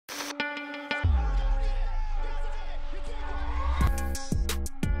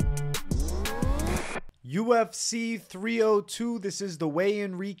UFC 302, this is the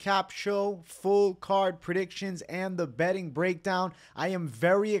weigh-in recap show, full card predictions, and the betting breakdown. I am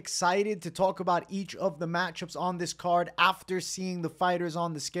very excited to talk about each of the matchups on this card after seeing the fighters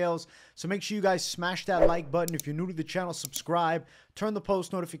on the scales. So make sure you guys smash that like button. If you're new to the channel, subscribe, turn the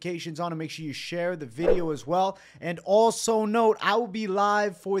post notifications on, and make sure you share the video as well. And also note, I will be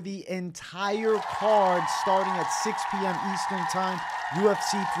live for the entire card starting at 6 p.m. Eastern Time.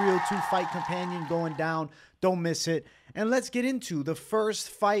 UFC 302 Fight Companion going down. Don't miss it. And let's get into the first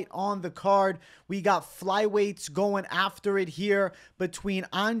fight on the card. We got flyweights going after it here between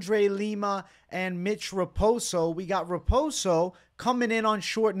André Lima and Mitch Raposo. We got Raposo coming in on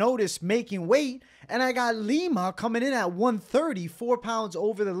short notice, making weight. And I got Lima coming in at 130, 4 pounds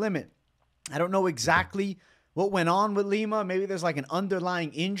over the limit. I don't know exactly what went on with Lima. Maybe there's like an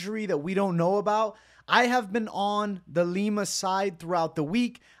underlying injury that we don't know about. I have been on the Lima side throughout the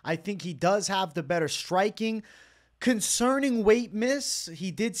week. I think he does have the better striking. Concerning weight miss,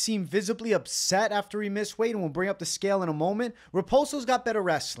 he did seem visibly upset after he missed weight, and we'll bring up the scale in a moment. Raposo's got better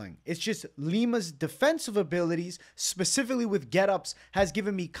wrestling. It's just Lima's defensive abilities, specifically with get-ups, has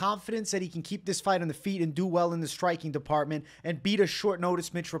given me confidence that he can keep this fight on the feet and do well in the striking department and beat a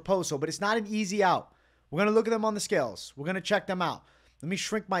short-notice Mitch Raposo. But it's not an easy out. We're going to look at them on the scales. We're going to check them out. Let me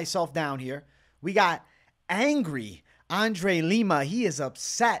shrink myself down here. We got angry André Lima. He is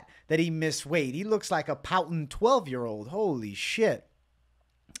upset that he missed weight. He looks like a pouting 12-year-old. Holy shit.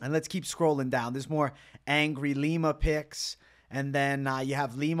 And let's keep scrolling down. There's more angry Lima pics. And then you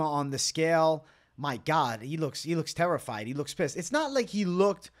have Lima on the scale. My God, he looks terrified. He looks pissed. It's not like he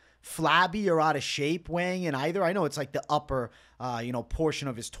looked flabby or out of shape weighing in either. I know it's like the upper, portion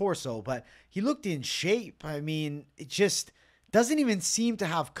of his torso, but he looked in shape. I mean, it just doesn't even seem to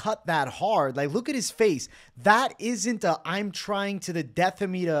have cut that hard. Like, look at his face. That isn't a I'm trying to the death of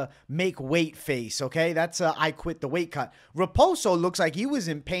me to make weight face, okay? That's a I quit the weight cut. Raposo looks like he was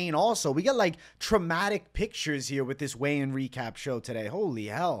in pain also. We got like traumatic pictures here with this weigh-in recap show today. Holy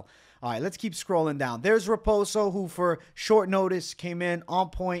hell. All right, let's keep scrolling down. There's Raposo, who for short notice came in on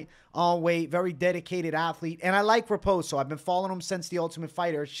point, on weight, very dedicated athlete. And I like Raposo. I've been following him since The Ultimate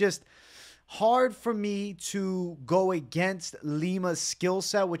Fighter. It's just hard for me to go against Lima's skill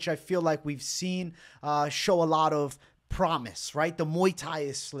set, which I feel like we've seen show a lot of promise, right? The Muay Thai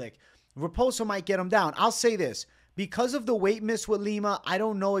is slick. Raposo might get him down. I'll say this. Because of the weight miss with Lima, I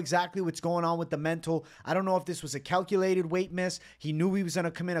don't know exactly what's going on with the mental. I don't know if this was a calculated weight miss. He knew he was going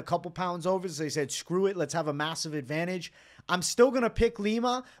to come in a couple pounds over, so he said, screw it, let's have a massive advantage. I'm still going to pick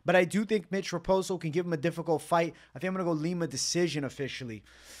Lima, but I do think Mitch Raposo can give him a difficult fight. I think I'm going to go Lima decision officially.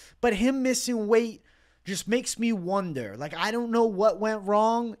 But him missing weight just makes me wonder. Like, I don't know what went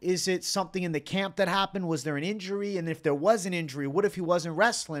wrong. Is it something in the camp that happened? Was there an injury? And if there was an injury, what if he wasn't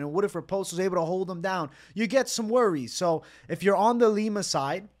wrestling? And what if Raposo was able to hold him down? You get some worries. So if you're on the Lima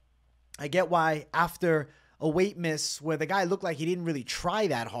side, I get why after a weight miss where the guy looked like he didn't really try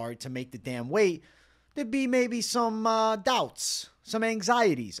that hard to make the damn weight, there'd be maybe some doubts, some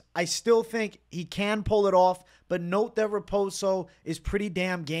anxieties. I still think he can pull it off, but note that Raposo is pretty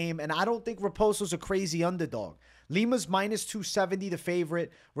damn game, and I don't think Raposo's a crazy underdog. Lima's minus 270 the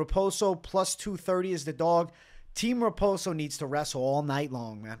favorite. Raposo plus 230 is the dog. Team Raposo needs to wrestle all night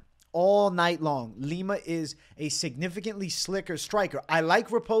long, man. All night long. Lima is a significantly slicker striker. I like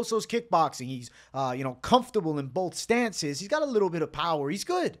Raposo's kickboxing. He's, comfortable in both stances. He's got a little bit of power. He's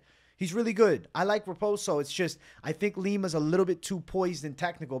good. He's really good. I like Raposo. It's just, I think Lima's a little bit too poised and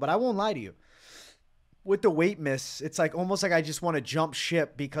technical, but I won't lie to you. With the weight miss, it's like almost like I just want to jump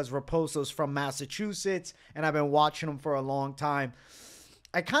ship because Raposo's from Massachusetts and I've been watching him for a long time.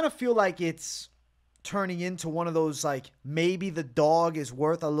 I kind of feel like it's turning into one of those, like, maybe the dog is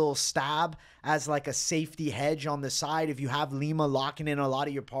worth a little stab as like a safety hedge on the side if you have Lima locking in a lot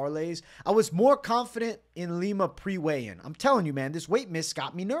of your parlays. I was more confident in Lima pre-weigh-in. I'm telling you, man, this weight miss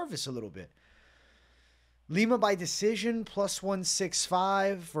got me nervous a little bit. Lima by decision, plus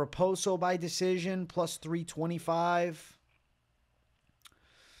 165. Raposo by decision, plus 325.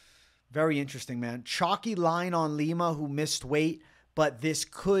 Very interesting, man. Chalky line on Lima, who missed weight, but this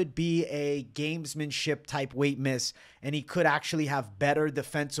could be a gamesmanship type weight miss, and he could actually have better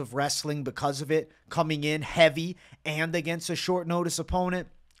defensive wrestling because of it, coming in heavy and against a short notice opponent.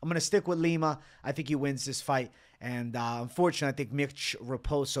 I'm going to stick with Lima. I think he wins this fight. And unfortunately, I think Mitch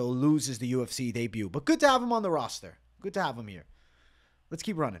Raposo loses the UFC debut. But good to have him on the roster. Good to have him here. Let's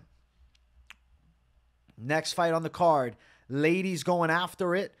keep running. Next fight on the card. Ladies going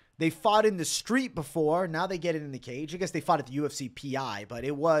after it. They fought in the street before. Now they get it in the cage. I guess they fought at the UFC PI, but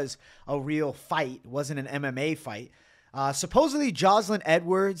it was a real fight. It wasn't an MMA fight. Supposedly, Jocelyn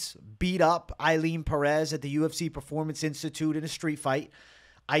Edwards beat up Ailin Perez at the UFC Performance Institute in a street fight.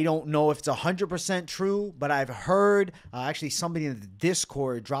 I don't know if it's 100% true, but I've heard, actually somebody in the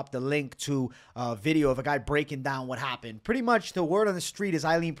Discord dropped a link to a video of a guy breaking down what happened. Pretty much the word on the street is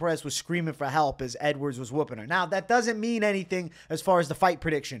Ailin Perez was screaming for help as Edwards was whooping her. Now, that doesn't mean anything as far as the fight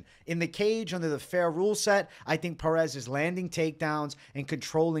prediction. In the cage, under the fair rule set, I think Perez is landing takedowns and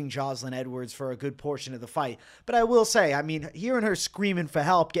controlling Jocelyn Edwards for a good portion of the fight. But I will say, I mean, hearing her screaming for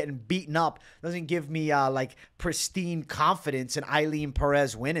help, getting beaten up, doesn't give me, like, pristine confidence in Ailin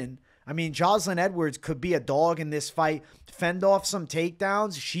Perez winning. I mean, Jocelyn Edwards could be a dog in this fight, fend off some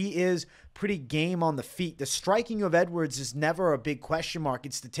takedowns. She is pretty game on the feet. The striking of Edwards is never a big question mark.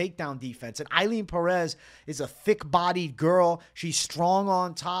 It's the takedown defense. And Ailin Perez is a thick-bodied girl. She's strong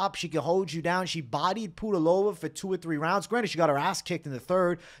on top. She can hold you down. She bodied Kopylov for 2 or 3 rounds. Granted, she got her ass kicked in the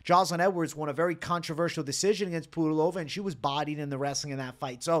third. Jocelyn Edwards won a very controversial decision against Kopylov, and she was bodied in the wrestling in that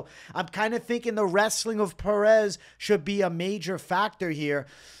fight. So I'm kind of thinking the wrestling of Perez should be a major factor here.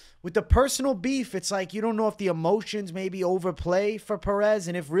 With the personal beef, it's like you don't know if the emotions maybe overplay for Perez,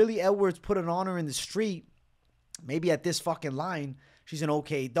 and if really Edwards put it on her in the street, maybe at this fucking line, she's an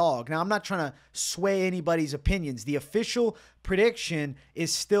okay dog. Now, I'm not trying to sway anybody's opinions. The official prediction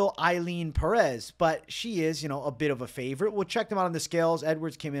is still Ailin Perez, but she is, you know, a bit of a favorite. We'll check them out on the scales.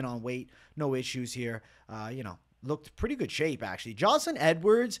 Edwards came in on weight. No issues here. You know, looked pretty good shape, actually. Jocelyn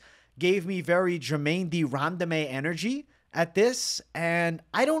Edwards gave me very Jermaine de Randamie energy at this, and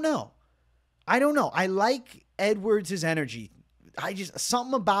I don't know. I like Edwards' energy.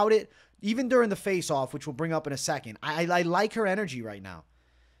 Something about it, even during the face-off, which we'll bring up in a second. I like her energy right now.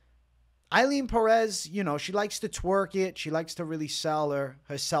 Ailin Perez, you know, she likes to twerk it. She likes to really sell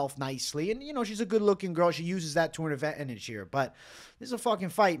herself nicely. And, you know, she's a good-looking girl. She uses that to her advantage here. But this is a fucking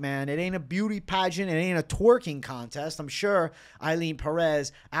fight, man. It ain't a beauty pageant. It ain't a twerking contest. I'm sure Ailin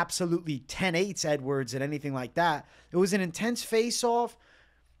Perez absolutely 10-8s Edwards and anything like that. It was an intense face-off.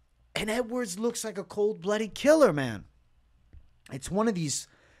 And Edwards looks like a cold-blooded killer, man. It's one of these...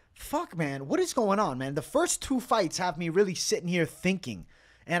 Fuck, man. What is going on, man? The first 2 fights have me really sitting here thinking.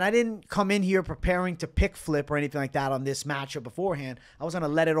 And I didn't come in here preparing to pick flip or anything like that on this matchup beforehand. I was going to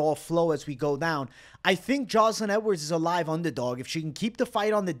let it all flow as we go down. I think Jocelyn Edwards is a live underdog. If she can keep the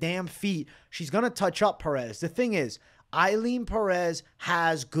fight on the damn feet, she's going to touch up Perez. The thing is, Ailin Perez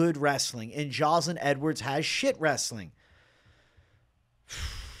has good wrestling, and Jocelyn Edwards has shit wrestling.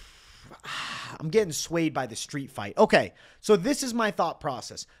 I'm getting swayed by the street fight. Okay, so this is my thought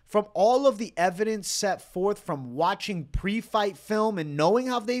process. From all of the evidence set forth from watching pre-fight film and knowing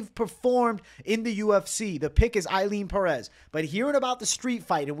how they've performed in the UFC, the pick is Ailin Perez. But hearing about the street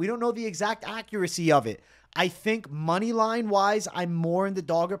fight, and we don't know the exact accuracy of it, I think money line-wise, I'm more in the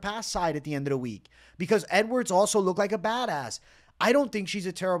dog or pass side at the end of the week. Because Edwards also looked like a badass. I don't think she's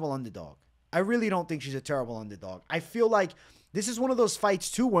a terrible underdog. I really don't think she's a terrible underdog. I feel like this is one of those fights,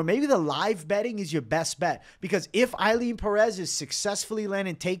 too, where maybe the live betting is your best bet. Because if Ailin Perez is successfully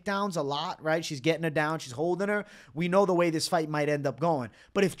landing takedowns a lot, right? She's getting her down. She's holding her. We know the way this fight might end up going.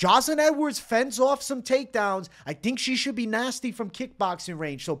 But if Jocelyn Edwards fends off some takedowns, I think she should be nasty from kickboxing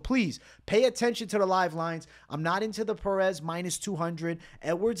range. So please, pay attention to the live lines. I'm not into the Perez minus 200.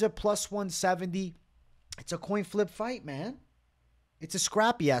 Edwards at plus 170. It's a coin flip fight, man. It's a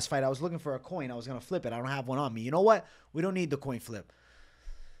scrappy-ass fight. I was looking for a coin. I was going to flip it. I don't have one on me. You know what? We don't need the coin flip.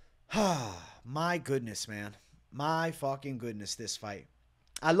 My goodness, man. My fucking goodness, this fight.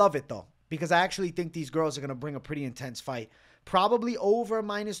 I love it, though, because I actually think these girls are going to bring a pretty intense fight. Probably over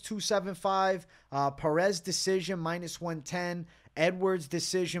minus 275. Perez decision minus 110. Edwards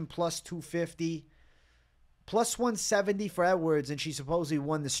decision plus 250. Plus 170 for Edwards, and she supposedly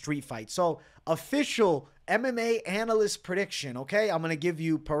won the street fight. So, official MMA analyst prediction, okay? I'm going to give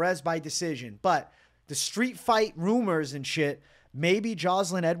you Perez by decision. But the street fight rumors and shit, maybe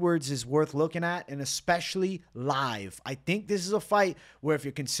Jocelyn Edwards is worth looking at, and especially live. I think this is a fight where if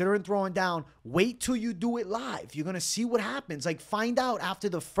you're considering throwing down, wait till you do it live. You're going to see what happens. Like, find out after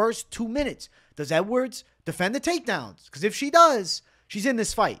the first 2 minutes. Does Edwards defend the takedowns? Because if she does, she's in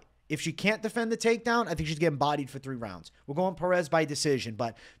this fight. If she can't defend the takedown, I think she's getting bodied for 3 rounds. We're going Perez by decision,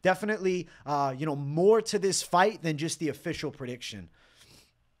 but definitely, you know, more to this fight than just the official prediction.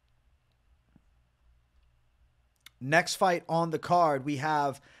 Next fight on the card, we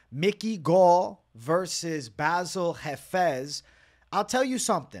have Gall versus Bassil Hafez. I'll tell you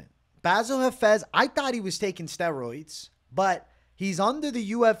something. Bassil Hafez, I thought he was taking steroids, but he's under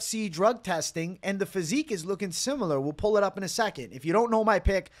the UFC drug testing, and the physique is looking similar. We'll pull it up in a second. If you don't know my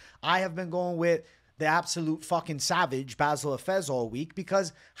pick, I have been going with the absolute fucking savage, Bassil Hafez, all week,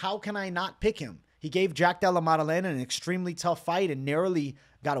 because how can I not pick him? He gave Jack Della Maddalena an extremely tough fight and narrowly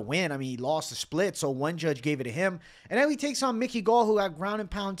got a win. I mean, he lost a split, so one judge gave it to him. And then he takes on Mickey Gall, who got ground and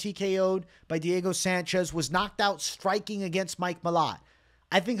pound TKO'd by Diego Sanchez, was knocked out striking against Mike Malott.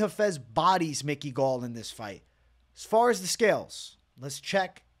 I think Hafez bodies Mickey Gall in this fight. As far as the scales, let's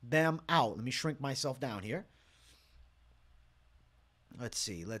check them out. Let me shrink myself down here. Let's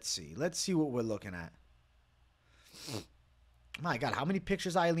see what we're looking at. My God, how many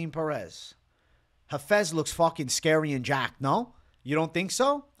pictures of Ailin Perez? Hafez looks fucking scary and jacked, no? You don't think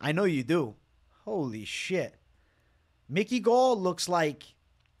so? I know you do. Holy shit. Mickey Gall looks like,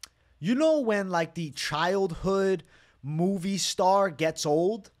 you know when like the childhood movie star gets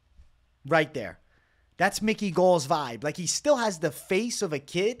old? Right there. That's Mickey Gall's vibe. Like he still has the face of a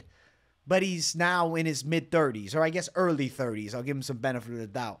kid, but he's now in his mid-30s, or I guess early 30s. I'll give him some benefit of the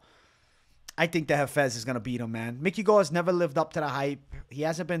doubt. I think that Hafez is going to beat him, man. Mickey Gall has never lived up to the hype. He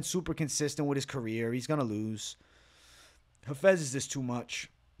hasn't been super consistent with his career. He's going to lose. Hafez is just too much.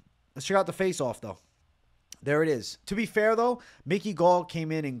 Let's check out the face-off, though. There it is. To be fair, though, Mickey Gall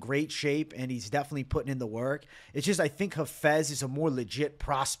came in great shape, and he's definitely putting in the work. It's just I think Hafez is a more legit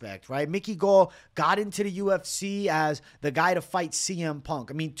prospect, right? Mickey Gall got into the UFC as the guy to fight CM Punk.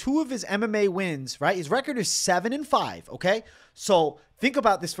 I mean, 2 of his MMA wins, right? His record is 7-5, okay? So think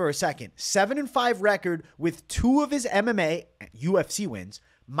about this for a second. 7-5 record with 2 of his MMA UFC wins.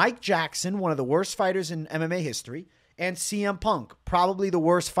 Mike Jackson, one of the worst fighters in MMA history, and CM Punk, probably the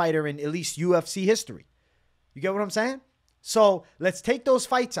worst fighter in at least UFC history. You get what I'm saying? So let's take those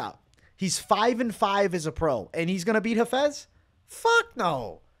fights out. He's 5-5 as a pro, and he's going to beat Hafez? Fuck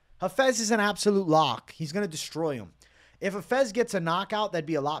no. Hafez is an absolute lock. He's going to destroy him. If Hafez gets a knockout, that'd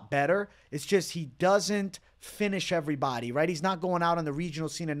be a lot better. It's just he doesn't finish everybody, right? He's not going out on the regional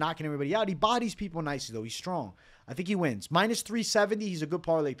scene and knocking everybody out. He bodies people nicely, though. He's strong. I think he wins. -370, he's a good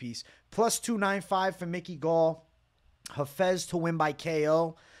parlay piece. +295 for Mickey Gall. Hafez to win by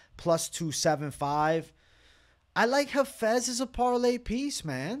KO. +275. I like Hafez as a parlay piece,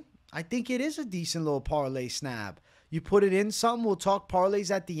 man. I think it is a decent little parlay snap. You put it in something, we'll talk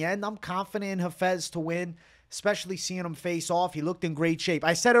parlays at the end. I'm confident in Hafez to win, especially seeing him face off. He looked in great shape.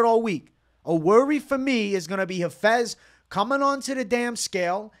 I said it all week. A worry for me is going to be Hafez coming onto the damn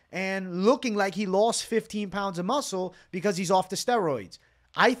scale and looking like he lost 15 pounds of muscle because he's off the steroids.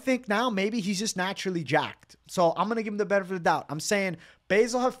 I think now maybe he's just naturally jacked. So I'm going to give him the benefit of the doubt. I'm saying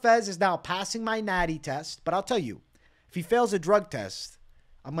Bassil Hafez is now passing my natty test. But I'll tell you, if he fails a drug test,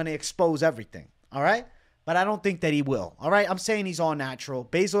 I'm going to expose everything. All right? But I don't think that he will. All right? I'm saying he's all natural.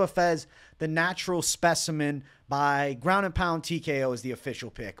 Bassil Hafez, the natural specimen by ground and pound TKO is the official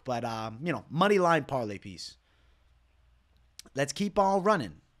pick. But, money line parlay piece. Let's keep on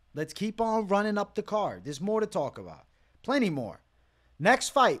running. Let's keep on running up the card. There's more to talk about. Plenty more. Next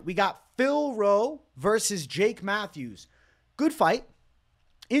fight, we got Phil Rowe versus Jake Matthews. Good fight.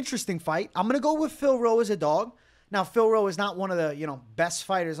 Interesting fight. I'm going to go with Phil Rowe as a dog. Now, Phil Rowe is not one of the, best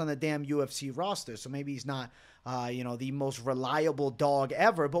fighters on the damn UFC roster, so maybe he's not, the most reliable dog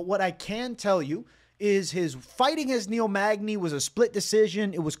ever. But what I can tell you is his fighting as Neil Magny was a split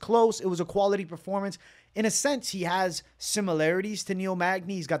decision. It was close. It was a quality performance. In a sense, he has similarities to Neil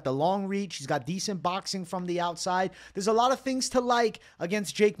Magny. He's got the long reach. He's got decent boxing from the outside. There's a lot of things to like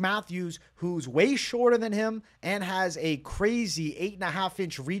against Jake Matthews, who's way shorter than him and has a crazy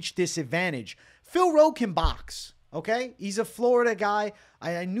 8.5-inch reach disadvantage. Phil Rowe can box, okay? He's a Florida guy.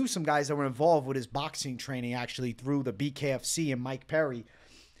 I knew some guys that were involved with his boxing training actually through the BKFC and Mike Perry.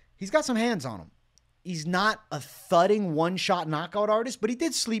 He's got some hands on him. He's not a thudding one-shot knockout artist, but he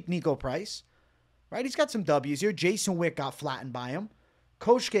did sleep Niko Price. Right? He's got some W's here. Jason Wick got flattened by him.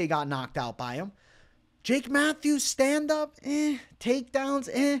 Koshke got knocked out by him. Jake Matthews, stand-up,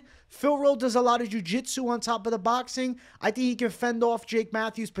 takedowns, Phil Rowe does a lot of jiu-jitsu on top of the boxing. I think he can fend off Jake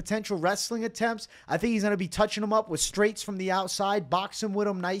Matthews' potential wrestling attempts. I think he's going to be touching him up with straights from the outside, boxing with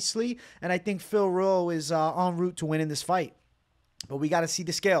him nicely, and I think Phil Rowe is en route to winning this fight. But we got to see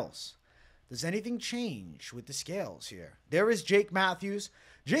the scales. Does anything change with the scales here? There is Jake Matthews.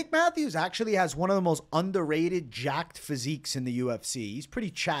 Jake Matthews actually has one of the most underrated, jacked physiques in the UFC. He's pretty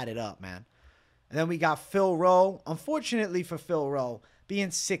chatted up, man. And then we got Phil Rowe. Unfortunately for Phil Rowe, being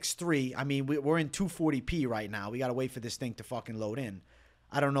 6'3", I mean, we're in 240p right now. We got to wait for this thing to fucking load in.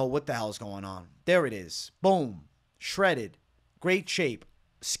 I don't know what the hell's going on. There it is. Boom. Shredded. Great shape.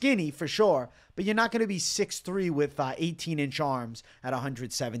 Skinny for sure, but you're not going to be 6'3" with 18-inch arms at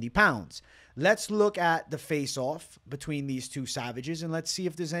 170 pounds. Let's look at the face-off between these two savages, and let's see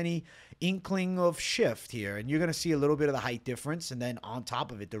if there's any inkling of shift here. And you're going to see a little bit of the height difference, and then on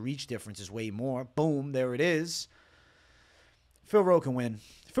top of it, the reach difference is way more. Boom, there it is. Phil Rowe can win.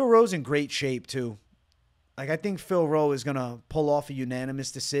 Phil Rowe's in great shape, too. Like, I think Phil Rowe is going to pull off a unanimous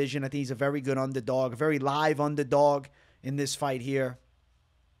decision. I think he's a very good underdog, a very live underdog in this fight here.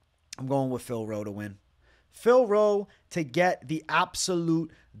 I'm going with Phil Rowe to win. Phil Rowe to get the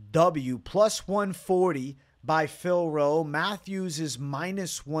absolute W. Plus 140 by Phil Rowe. Matthews is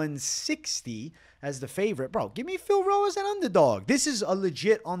minus 160 as the favorite. Bro, give me Phil Rowe as an underdog. This is a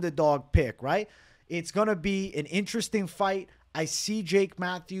legit underdog pick, right? It's going to be an interesting fight. I see Jake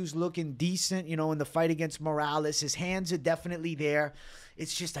Matthews looking decent, you know, in the fight against Morales. His hands are definitely there.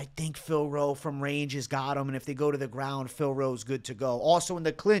 It's just I think Phil Rowe from range has got him, and if they go to the ground, Phil Rowe's good to go. Also in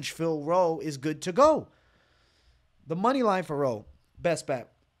the clinch, Phil Rowe is good to go. The money line for Rowe, best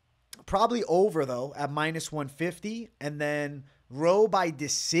bet. Probably over, though, at minus 150, and then Rowe by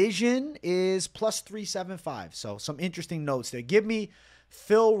decision is plus 375. So some interesting notes there. Give me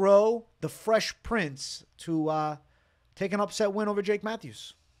Phil Rowe, the Fresh Prince, to take an upset win over Jake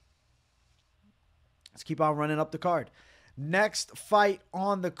Matthews. Let's keep on running up the card. Next fight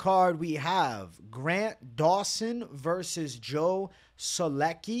on the card, we have Grant Dawson versus Joe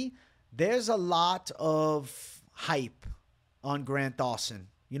Solecki. There's a lot of hype on Grant Dawson.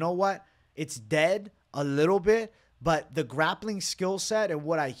 You know what? It's dead a little bit, but the grappling skill set and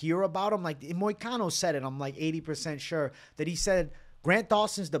what I hear about him, like Moicano said it, I'm like 80% sure that he said Grant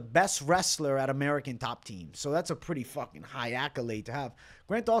Dawson's the best wrestler at American Top Team. So that's a pretty fucking high accolade to have.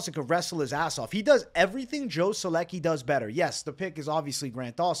 Grant Dawson could wrestle his ass off. He does everything Joe Solecki does better. Yes, the pick is obviously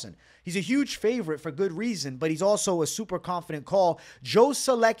Grant Dawson. He's a huge favorite for good reason, but he's also a super confident call. Joe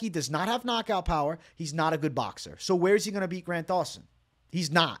Solecki does not have knockout power. He's not a good boxer. So where's he going to beat Grant Dawson? He's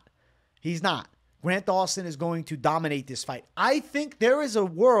not. He's not. Grant Dawson is going to dominate this fight. I think there is a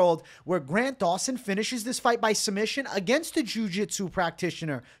world where Grant Dawson finishes this fight by submission against the jiu-jitsu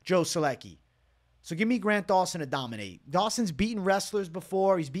practitioner, Joe Solecki. So give me Grant Dawson to dominate. Dawson's beaten wrestlers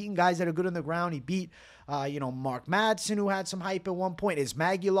before. He's beaten guys that are good on the ground. He beat, Mark Madsen, who had some hype at one point.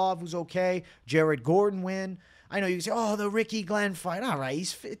 Ismagulov, who's okay. Jared Gordon win. I know you can say, oh, the Ricky Glenn fight. All right,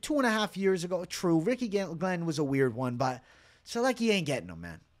 he's 2.5 years ago. True, Ricky Glenn was a weird one, but Solecki ain't getting him,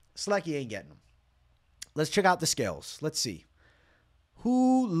 man. Solecki ain't getting him. Let's check out the scales. Let's see.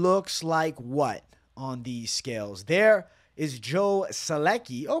 Who looks like what on these scales? There is Joe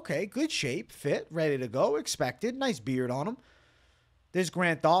Solecki. Okay, good shape, fit, ready to go, expected. Nice beard on him. There's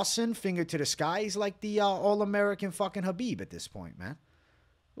Grant Dawson, finger to the sky. He's like the all-American fucking Habib at this point, man.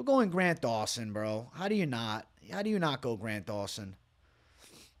 We're going Grant Dawson, bro. How do you not go Grant Dawson?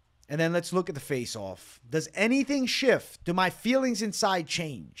 And then let's look at the face-off. Does anything shift? Do my feelings inside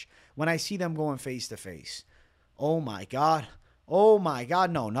change when I see them going face-to-face? Oh, my God. Oh, my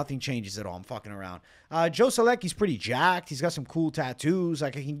God. No, nothing changes at all. I'm fucking around. Joe Solecki's pretty jacked. He's got some cool tattoos.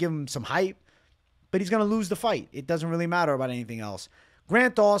 Like, I can give him some hype. But he's going to lose the fight. It doesn't really matter about anything else.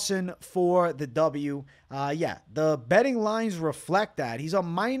 Grant Dawson for the W. The betting lines reflect that. He's a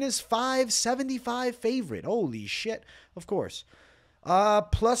minus 575 favorite. Holy shit. Of course.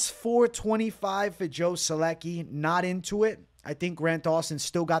 Plus 425 for Joe Solecki. Not into it. I think Grant Dawson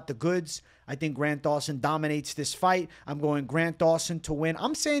still got the goods. I think Grant Dawson dominates this fight. I'm going Grant Dawson to win.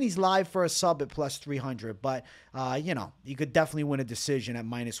 I'm saying he's live for a sub at plus 300, but, you could definitely win a decision at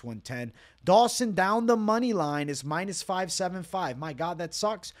minus 110. Dawson down the money line is minus 575. My God, that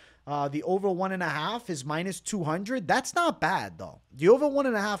sucks. The over 1.5 is minus 200. That's not bad, though. The over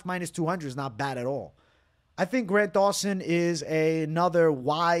 1.5 minus 200 is not bad at all. I think Grant Dawson is another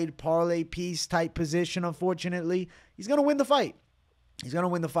wide parlay piece type position, unfortunately. He's going to win the fight. He's going to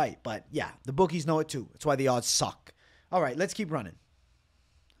win the fight. But, yeah, the bookies know it, too. That's why the odds suck. All right, let's keep running.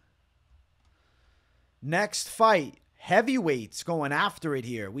 Next fight, heavyweights going after it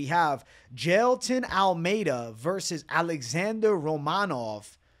here. We have Jailton Almeida versus Alexander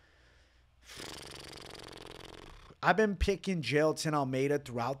Romanov. I've been picking Jailton Almeida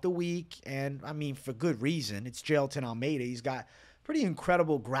throughout the week, and, I mean, for good reason. It's Jailton Almeida. He's got pretty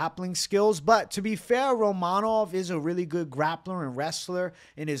incredible grappling skills, but to be fair, Romanov is a really good grappler and wrestler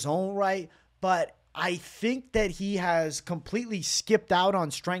in his own right, but I think that he has completely skipped out on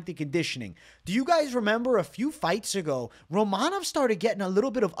strength and conditioning. Do you guys remember a few fights ago, Romanov started getting a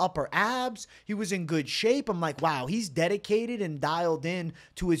little bit of upper abs. He was in good shape. I'm like, wow, he's dedicated and dialed in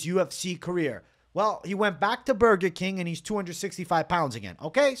to his UFC career. Well, he went back to Burger King and he's 265 pounds again.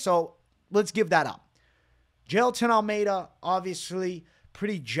 Okay, so let's give that up. Jailton Almeida, obviously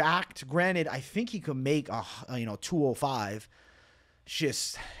pretty jacked. Granted, I think he could make 205. It's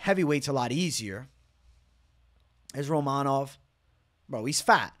just heavyweight's a lot easier. As Romanov, bro, he's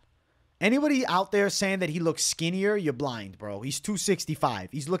fat. Anybody out there saying that he looks skinnier, you're blind, bro. He's 265.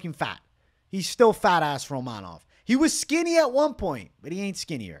 He's looking fat. He's still fat-ass Romanov. He was skinny at one point, but he ain't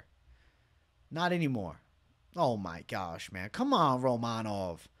skinnier. Not anymore. Oh my gosh, man. Come on,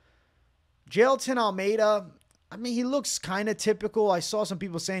 Romanov. Jailton Almeida, I mean, he looks kind of typical. I saw some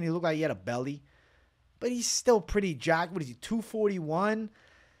people saying he looked like he had a belly. But he's still pretty jacked. What is he, 241?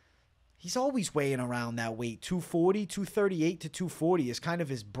 He's always weighing around that weight. 240, 238 to 240 is kind of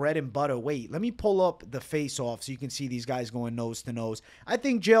his bread and butter weight. Let me pull up the face-off so you can see these guys going nose to nose. I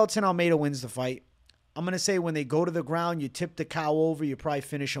think Jailton Almeida wins the fight. I'm going to say when they go to the ground, you tip the cow over, you probably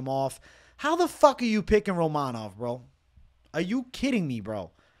finish him off. How the fuck are you picking Romanov, bro? Are you kidding me,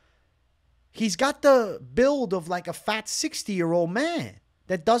 bro? He's got the build of like a fat 60-year-old man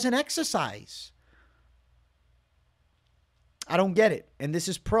that doesn't exercise. I don't get it. And this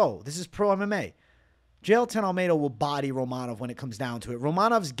is pro. This is pro MMA. Jailton Almeida will body Romanov when it comes down to it.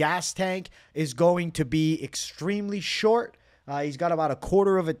 Romanov's gas tank is going to be extremely short. He's got about a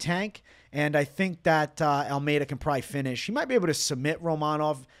quarter of a tank. And I think that Almeida can probably finish. He might be able to submit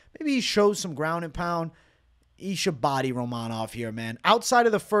Romanov. Maybe he shows some ground and pound. He should body Romanov here, man. Outside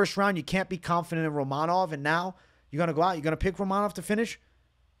of the first round, you can't be confident in Romanov. And now you're going to go out. You're going to pick Romanov to finish?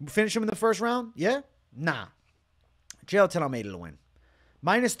 Finish him in the first round? Yeah? Nah. Jailton Almeida to win.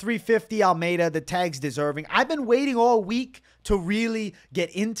 Minus 350 Almeida. The tag's deserving. I've been waiting all week to really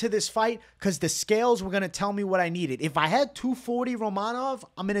get into this fight because the scales were going to tell me what I needed. If I had 240 Romanov,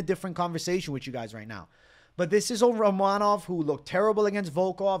 I'm in a different conversation with you guys right now. But this is a Romanov who looked terrible against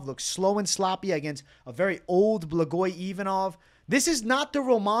Volkov, looked slow and sloppy against a very old Blagoy Ivanov. This is not the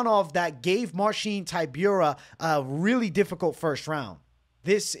Romanov that gave Marcin Tybura a really difficult first round.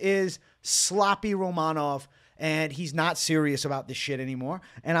 This is sloppy Romanov. And he's not serious about this shit anymore.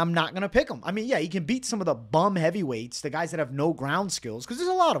 And I'm not going to pick him. I mean, yeah, he can beat some of the bum heavyweights, the guys that have no ground skills, because there's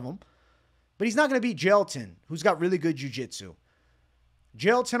a lot of them. But he's not going to beat Jailton, who's got really good jiu-jitsu.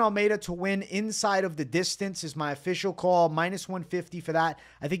 Jailton Almeida to win inside of the distance is my official call. Minus 150 for that.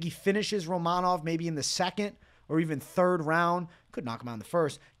 I think he finishes Romanov maybe in the second or even third round. Could knock him out in the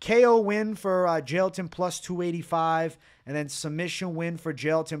first. KO win for Jailton plus 285. And then submission win for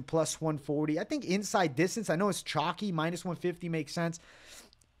Jailton plus 140. I think inside distance, I know it's chalky. Minus 150 makes sense.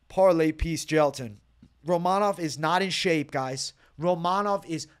 Parlay piece, Jailton. Romanov is not in shape, guys. Romanov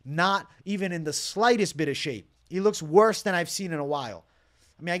is not even in the slightest bit of shape. He looks worse than I've seen in a while.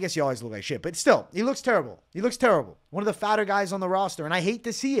 I mean, I guess he always look like shit, but still, he looks terrible. He looks terrible. One of the fatter guys on the roster, and I hate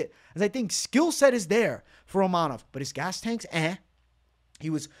to see it, as I think skill set is there for Romanov, but his gas tank's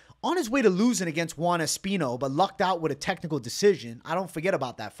He was on his way to losing against Juan Espino, but lucked out with a technical decision. I don't forget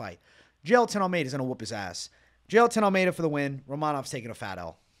about that fight. Jailton Almeida's going to whoop his ass. Jailton Almeida for the win. Romanov's taking a fat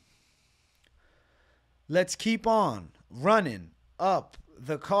L. Let's keep on running up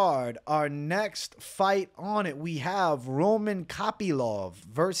the card. Our next fight on it, we have Roman Kopylov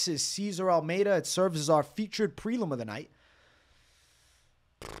versus César Almeida. It serves as our featured prelim of the night.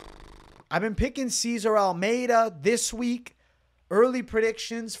 I've been picking César Almeida this week. Early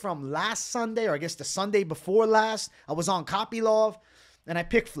predictions from last Sunday, or I guess the Sunday before last, I was on Kopylov, and I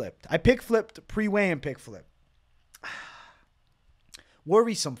pick-flipped. I pick-flipped pre-weigh and pick-flip.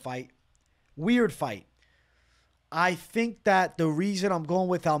 Worrisome fight. Weird fight. I think that the reason I'm going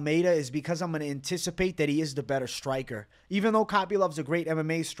with Almeida is because I'm going to anticipate that he is the better striker. Even though Kopylov's a great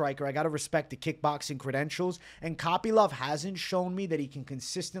MMA striker, I got to respect the kickboxing credentials. And Kopylov hasn't shown me that he can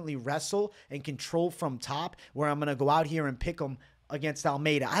consistently wrestle and control from top, where I'm going to go out here and pick him against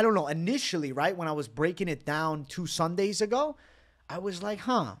Almeida. I don't know. Initially, right, when I was breaking it down 2 Sundays ago, I was like,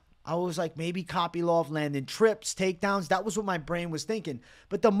 I was like, maybe Kopylov landing trips, takedowns. That was what my brain was thinking.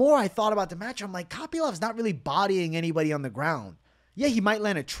 But the more I thought about the match, I'm like, Kopylov's not really bodying anybody on the ground. Yeah, he might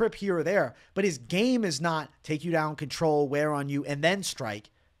land a trip here or there, but his game is not take you down, control, wear on you, and then strike.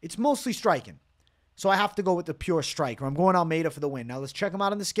 It's mostly striking. So I have to go with the pure striker. I'm going Almeida for the win. Now let's check him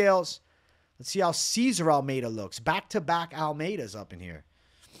out on the scales. Let's see how César Almeida looks. Back-to-back Almeidas up in here.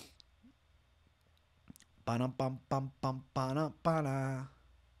 Ba-dum-bum-bum-bum-ba-dum-ba-da.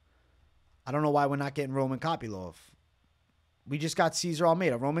 I don't know why we're not getting Roman Kopylov. We just got César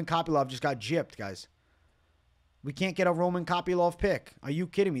Almeida. Roman Kopylov just got gypped, guys. We can't get a Roman Kopylov pick. Are you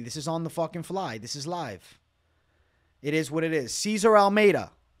kidding me? This is on the fucking fly. This is live. It is what it is. César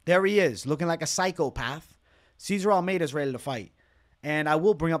Almeida. There he is, looking like a psychopath. César Almeida's ready to fight. And I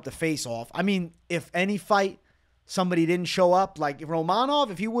will bring up the face-off. I mean, if any fight, somebody didn't show up, like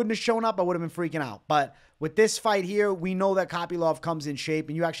Romanov, if he wouldn't have shown up, I would have been freaking out. But with this fight here, we know that Kopylov comes in shape,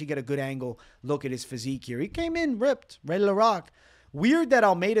 and you actually get a good angle look at his physique here. He came in ripped, ready to rock. Weird that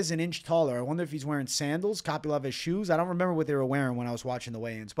Almeida's an inch taller. I wonder if he's wearing sandals. Kopylov has shoes. I don't remember what they were wearing when I was watching the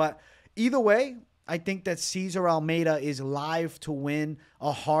weigh-ins. But either way, I think that César Almeida is live to win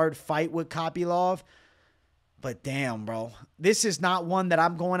a hard fight with Kopylov. But damn, bro. This is not one that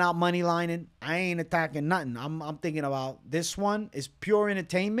I'm going out money lining. I ain't attacking nothing. I'm thinking about this one is pure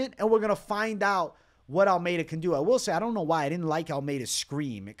entertainment, and we're going to find out what Almeida can do. I will say, I don't know why I didn't like Almeida's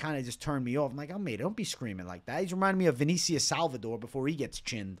scream. It kind of just turned me off. I'm like, Almeida, don't be screaming like that. He's reminding me of Vinicius Salvador before he gets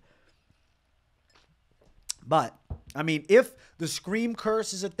chinned. But, I mean, if the scream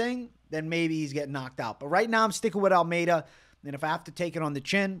curse is a thing, then maybe he's getting knocked out. But right now, I'm sticking with Almeida. And if I have to take it on the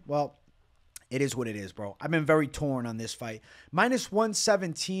chin, well, it is what it is, bro. I've been very torn on this fight. Minus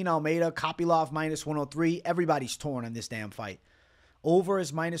 117 Almeida, Kopylov minus 103. Everybody's torn on this damn fight. Over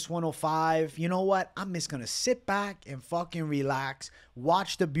is minus 105. You know what? I'm just going to sit back and fucking relax.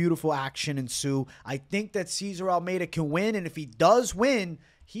 Watch the beautiful action ensue. I think that César Almeida can win. And if he does win,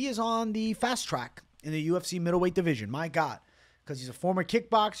 he is on the fast track in the UFC middleweight division. My God. Because he's a former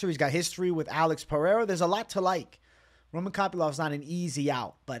kickboxer. He's got history with Alex Pereira. There's a lot to like. Roman Kopylov's not an easy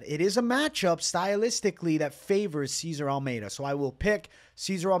out, but it is a matchup stylistically that favors César Almeida. So I will pick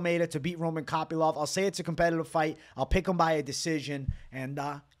César Almeida to beat Roman Kopylov. I'll say it's a competitive fight. I'll pick him by a decision. And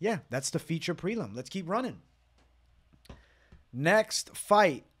yeah, that's the feature prelim. Let's keep running. Next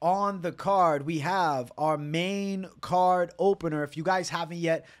fight on the card, we have our main card opener. If you guys haven't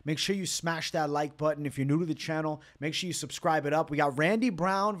yet, make sure you smash that like button. If you're new to the channel, make sure you subscribe it up. We got Randy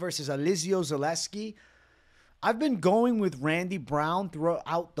Brown versus Elizeu Zaleski. I've been going with Randy Brown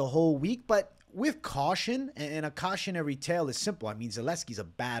throughout the whole week, but with caution, and a cautionary tale is simple. I mean, Zaleski's a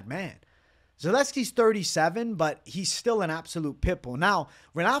bad man. Zaleski's 37, but he's still an absolute pitbull. Now,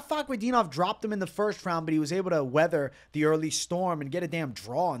 Rinat Fakhretdinov dropped him in the first round, but he was able to weather the early storm and get a damn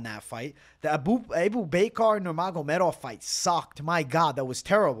draw in that fight. The Abu Bakar-Nurmagomedov fight sucked. My God, that was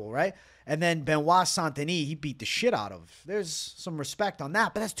terrible, right? And then Benoit Saint-Denis, he beat the shit out of. There's some respect on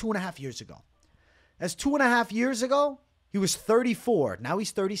that, but that's 2.5 years ago. That's 2.5 years ago. He was 34. Now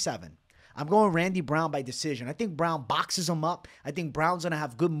he's 37. I'm going Randy Brown by decision. I think Brown boxes him up. I think Brown's going to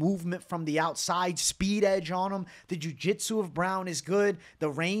have good movement from the outside, speed edge on him. The jiu-jitsu of Brown is good. The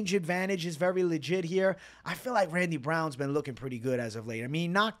range advantage is very legit here. I feel like Randy Brown's been looking pretty good as of late. I mean, he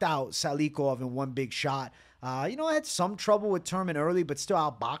knocked out Salikov in one big shot. I had some trouble with Turman early, but still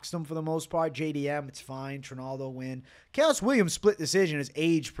outboxed him for the most part. JDM, it's fine. Trinaldo win. Chaos Williams split decision has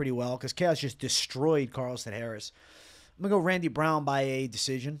aged pretty well because Chaos just destroyed Carlston Harris. I'm going to go Randy Brown by a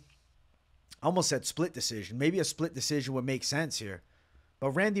decision. I almost said split decision. Maybe a split decision would make sense here.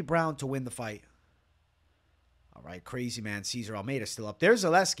 But Randy Brown to win the fight. All right, crazy man. César Almeida still up. There's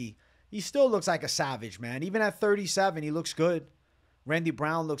Zaleski. He still looks like a savage, man. Even at 37, he looks good. Randy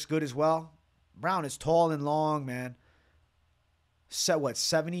Brown looks good as well. Brown is tall and long, man. What,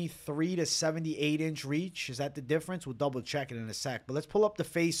 73 to 78-inch reach? Is that the difference? We'll double check it in a sec. But let's pull up the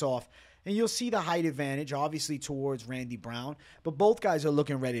face-off, and you'll see the height advantage, obviously, towards Randy Brown. But both guys are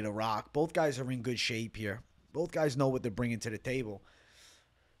looking ready to rock. Both guys are in good shape here. Both guys know what they're bringing to the table.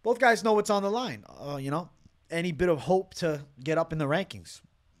 Both guys know what's on the line. Any bit of hope to get up in the rankings.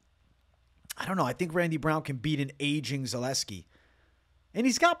 I don't know. I think Randy Brown can beat an aging Zaleski. And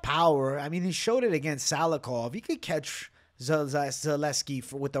he's got power. I mean, he showed it against Salikov. He could catch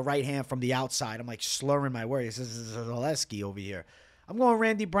Zaleski with the right hand from the outside. I'm like slurring my words. This is Zaleski over here. I'm going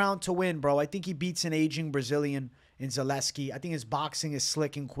Randy Brown to win, bro. I think he beats an aging Brazilian in Zaleski. I think his boxing is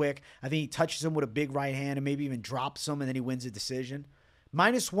slick and quick. I think he touches him with a big right hand and maybe even drops him, and then he wins a decision.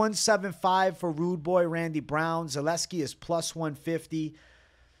 Minus 175 for Rude Boy Randy Brown. Zaleski is plus 150.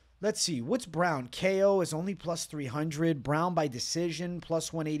 Let's see. What's Brown? KO is only plus 300. Brown by decision,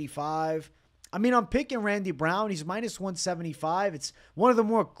 plus 185. I mean, I'm picking Randy Brown. He's minus 175. It's one of the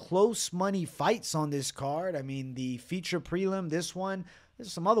more close money fights on this card. I mean, the feature prelim, this one.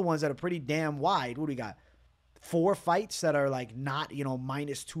 There's some other ones that are pretty damn wide. What do we got? 4 fights that are like not,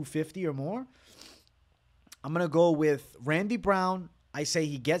 minus 250 or more. I'm going to go with Randy Brown. I say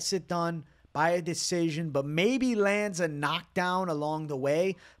he gets it done by a decision, but maybe lands a knockdown along the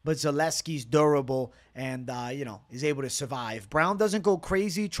way. But Zaleski's durable and, is able to survive. Brown doesn't go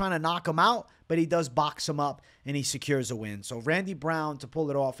crazy trying to knock him out, but he does box him up and he secures a win. So Randy Brown to pull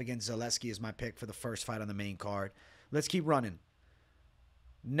it off against Zaleski is my pick for the first fight on the main card. Let's keep running.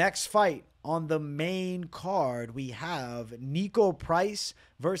 Next fight on the main card, we have Niko Price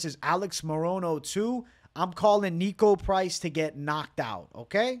versus Alex Morono 2. I'm calling Niko Price to get knocked out,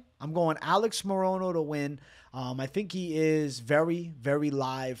 okay? I'm going Alex Morono to win. I think he is very, very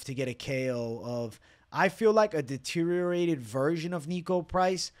live to get a KO of, I feel like, a deteriorated version of Niko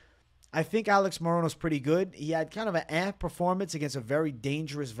Price. I think Alex Morono's pretty good. He had kind of an performance against a very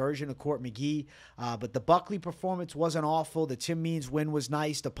dangerous version of Court McGee. But the Buckley performance wasn't awful. The Tim Means win was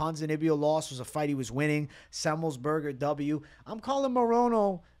nice. The Ponzinibbio loss was a fight he was winning. Semmelsberger W. I'm calling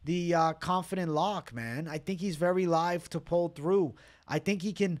Morono the confident lock, man. I think he's very live to pull through. I think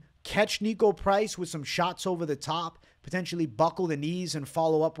he can catch Niko Price with some shots over the top, potentially buckle the knees and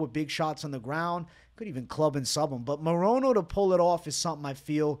follow up with big shots on the ground. Could even club and sub him. But Morono to pull it off is something I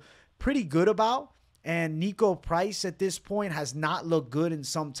feel pretty good about. And Niko Price at this point has not looked good in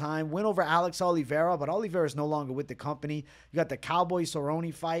some time. Win over Alex Oliveira, but Oliveira is no longer with the company. You got the Cowboy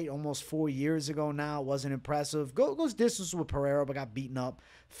Cerrone fight almost 4 years ago now. Wasn't impressive. Goes distance with Pereira, but got beaten up.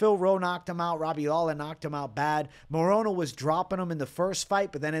 Phil Rowe knocked him out. Robbie Lawler knocked him out bad. Morono was dropping him in the first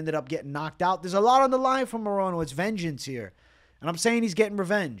fight, but then ended up getting knocked out. There's a lot on the line for Morono. It's vengeance here. And I'm saying he's getting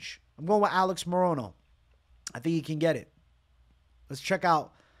revenge. I'm going with Alex Morono. I think he can get it. Let's check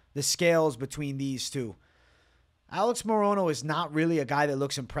out the scales between these two. Alex Morono is not really a guy that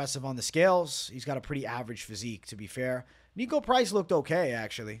looks impressive on the scales. He's got a pretty average physique, to be fair. Niko Price looked okay,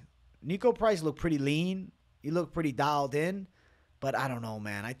 actually. Niko Price looked pretty lean. He looked pretty dialed in. But I don't know,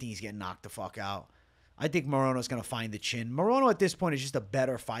 man. I think he's getting knocked the fuck out. I think Morono's going to find the chin. Morono at this point is just a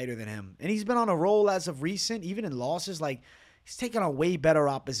better fighter than him. And he's been on a roll as of recent, even in losses. Like, he's taking on way better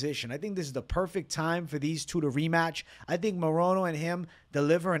opposition. I think this is the perfect time for these two to rematch. I think Morono and him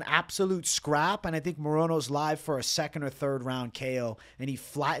deliver an absolute scrap, and I think Morono's live for a second or third round KO, and he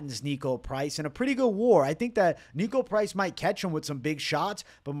flattens Niko Price in a pretty good war. I think that Niko Price might catch him with some big shots,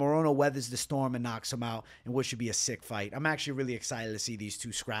 but Morono weathers the storm and knocks him out in what should be a sick fight. I'm actually really excited to see these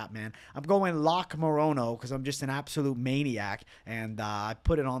two scrap, man. I'm going lock Morono because I'm just an absolute maniac, and I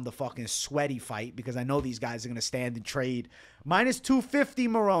put it on the fucking sweaty fight because I know these guys are going to stand and trade. Minus 250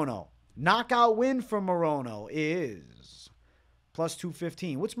 Morono. Knockout win for Morono is plus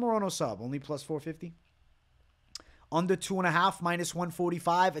 215. What's Morono sub? Only plus 450? Under 2.5, minus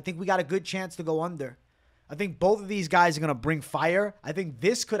 145. I think we got a good chance to go under. I think both of these guys are going to bring fire. I think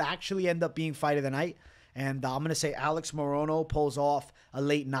this could actually end up being fight of the night. And I'm going to say Alex Morono pulls off a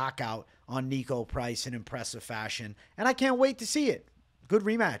late knockout on Niko Price in impressive fashion. And I can't wait to see it. Good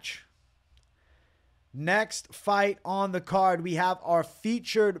rematch. Next fight on the card, we have our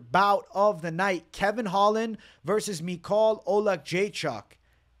featured bout of the night. Kevin Holland versus Mikhail Oleksiejczuk.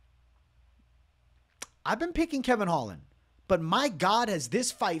 I've been picking Kevin Holland, but my God, has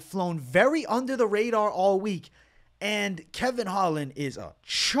this fight flown very under the radar all week. And Kevin Holland is a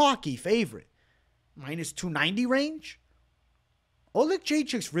chalky favorite. Minus 290 range.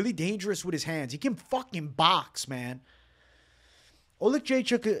 Oleksiejczuk's really dangerous with his hands. He can fucking box, man.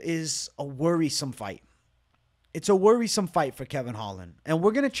 Oleksiejczuk is a worrisome fight. It's a worrisome fight for Kevin Holland. And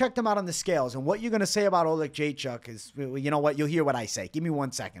we're going to check them out on the scales. And what you're going to say about Oleksiejczuk is, you know what? You'll hear what I say. Give me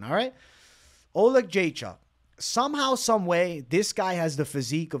 1 second, all right? Oleksiejczuk. Somehow, some way, this guy has the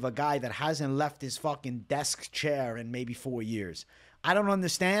physique of a guy that hasn't left his fucking desk chair in maybe 4 years. I don't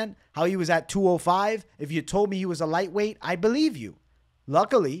understand how he was at 205. If you told me he was a lightweight, I believe you.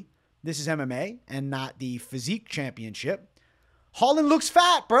 Luckily, this is MMA and not the physique championship. Holland looks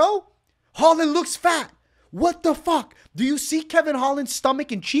fat, bro. Holland looks fat. What the fuck? Do you see Kevin Holland's stomach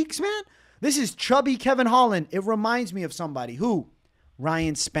and cheeks, man? This is chubby Kevin Holland. It reminds me of somebody. Who?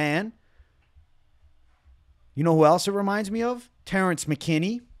 Ryan Spann. You know who else it reminds me of? Terrence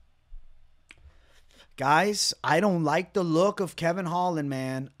McKinney. Guys, I don't like the look of Kevin Holland,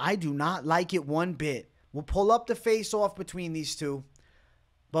 man. I do not like it one bit. We'll pull up the face-off between these two.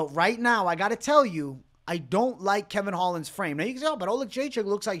 But right now, I got to tell you, I don't like Kevin Holland's frame. Now you can say, oh, but Oleksiejczuk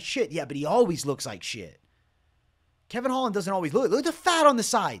looks like shit. Yeah, but he always looks like shit. Kevin Holland doesn't always look. Look at the fat on the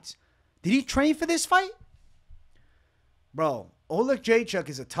sides. Did he train for this fight? Bro, Oleksiejczuk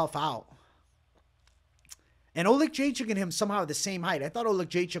is a tough out. And Oleksiejczuk and him somehow are the same height. I thought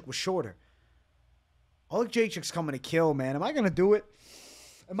Oleksiejczuk was shorter. Oleksiejczuk's coming to kill, man. Am I going to do it?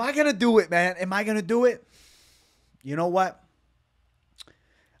 Am I going to do it, man? Am I going to do it? You know what?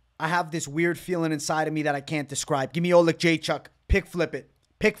 I have this weird feeling inside of me that I can't describe. Give me Oleksiejczuk. Pick flip it.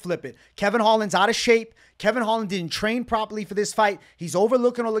 Pick flip it. Kevin Holland's out of shape. Kevin Holland didn't train properly for this fight. He's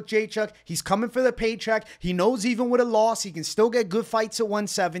overlooking Oleksiejczuk. He's coming for the paycheck. He knows even with a loss, he can still get good fights at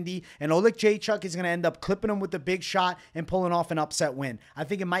 170. And Oleksiejczuk is going to end up clipping him with a big shot and pulling off an upset win. I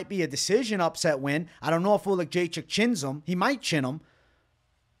think it might be a decision upset win. I don't know if Oleksiejczuk chins him. He might chin him.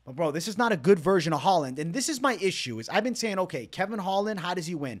 But, bro, this is not a good version of Holland. And this is my issue. Is I've been saying, okay, Kevin Holland, how does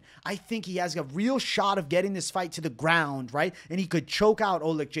he win? I think he has a real shot of getting this fight to the ground, right? And he could choke out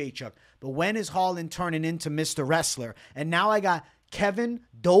Oleksiejczuk. But when is Holland turning into Mr. Wrestler? And now I got Kevin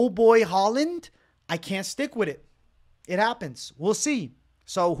Doughboy Holland. I can't stick with it. It happens. We'll see.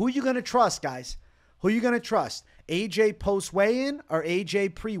 So who you going to trust, guys? Who you going to trust? AJ post-weigh-in or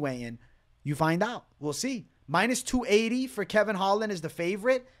AJ pre-weigh-in? You find out. We'll see. Minus 280 for Kevin Holland is the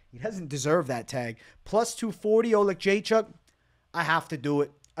favorite. He doesn't deserve that tag. Plus 240 Oleksiejczuk. I have to do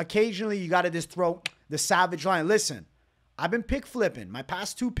it. Occasionally, you got to just throw the savage line. Listen, I've been pick flipping. My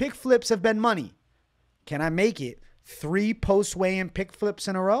past 2 pick flips have been money. Can I make it 3 post-weigh-in pick flips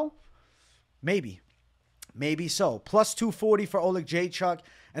in a row? Maybe. Maybe so. Plus 240 for Oleksiejczuk.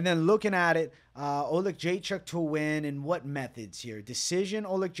 And then looking at it, Oleksiejczuk to win in what methods here? Decision,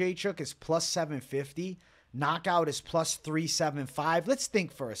 Oleksiejczuk is plus 750. Knockout is plus 375. Let's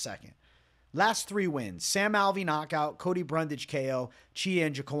think for a second. Last 3 wins. Sam Alvey knockout, Cody Brundage KO, Chia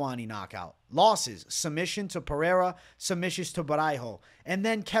and Njokuani knockout. Losses, submission to Pereira, submissions to Baraiho. And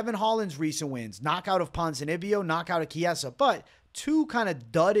then Kevin Holland's recent wins. Knockout of Ponzinibbio, knockout of Chiesa. But 2 kind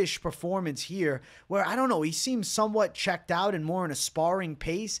of dud-ish performance here where, I don't know, he seems somewhat checked out and more in a sparring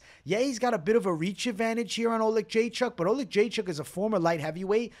pace. Yeah, he's got a bit of a reach advantage here on Oleksiejczuk, but Oleksiejczuk is a former light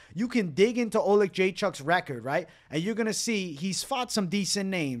heavyweight. You can dig into Oleksiejczuk's record, right? And you're going to see he's fought some decent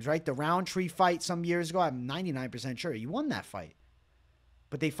names, right? The Roundtree fight some years ago, I'm 99% sure he won that fight.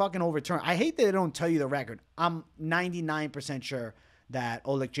 But they fucking overturned. I hate that they don't tell you the record. I'm 99% sure that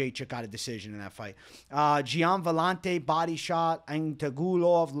Oleksiejczuk got a decision in that fight. Gian Vellante, body shot.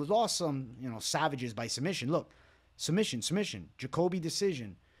 Antagulov lost some, savages by submission. Look, submission. Jacoby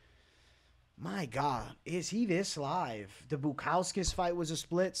decision. My God, is he this live? The Bukowskis fight was a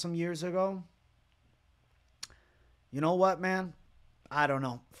split some years ago. You know what, man? I don't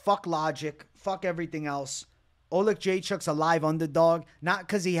know. Fuck logic. Fuck everything else. Oleksiejczuk's a live underdog, not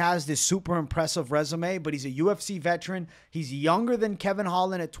because he has this super impressive resume, but he's a UFC veteran. He's younger than Kevin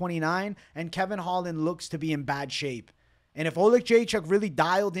Holland at 29, and Kevin Holland looks to be in bad shape. And if Oleksiejczuk really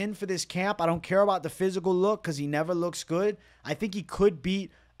dialed in for this camp, I don't care about the physical look because he never looks good. I think he could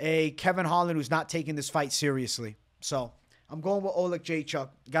beat a Kevin Holland who's not taking this fight seriously. So I'm going with Oleksiejczuk.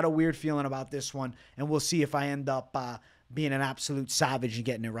 Got a weird feeling about this one, and we'll see if I end up being an absolute savage and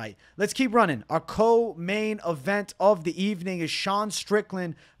getting it right. Let's keep running. Our co-main event of the evening is Sean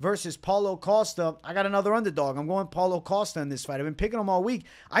Strickland versus Paulo Costa. I got another underdog. I'm going Paulo Costa in this fight. I've been picking him all week.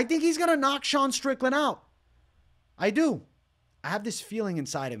 I think he's going to knock Sean Strickland out. I do. I have this feeling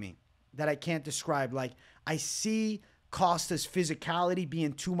inside of me that I can't describe. Like, I see Costa's physicality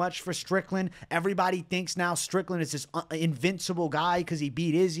being too much for Strickland. Everybody thinks now Strickland is this invincible guy because he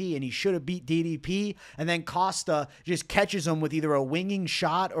beat Izzy and he should have beat DDP. And then Costa just catches him with either a winging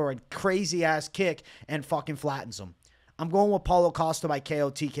shot or a crazy-ass kick and fucking flattens him. I'm going with Paulo Costa by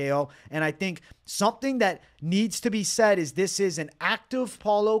KO TKO. And I think something that needs to be said is this is an active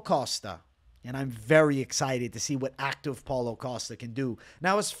Paulo Costa. And I'm very excited to see what active Paulo Costa can do.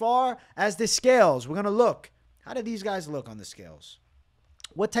 Now, as far as the scales, we're going to look. How do these guys look on the scales?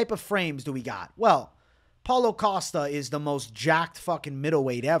 What type of frames do we got? Well, Paulo Costa is the most jacked fucking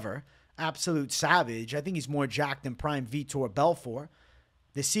middleweight ever. Absolute savage. I think he's more jacked than Prime Vitor Belfort.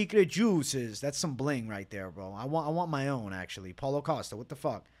 The Secret Juice that's some bling right there, bro. I want my own, actually. Paulo Costa, what the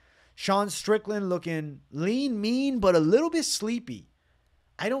fuck? Sean Strickland looking lean, mean, but a little bit sleepy.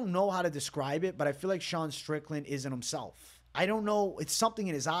 I don't know how to describe it, but I feel like Sean Strickland isn't himself. I don't know. It's something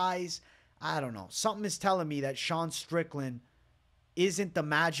in his eyes. I don't know. Something is telling me that Sean Strickland isn't the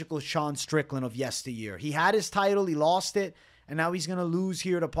magical Sean Strickland of yesteryear. He had his title, he lost it, and now he's going to lose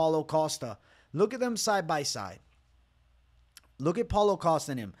here to Paulo Costa. Look at them side by side. Look at Paulo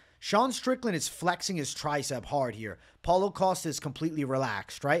Costa and him. Sean Strickland is flexing his tricep hard here. Paulo Costa is completely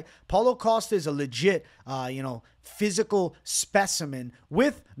relaxed, right? Paulo Costa is a legit, physical specimen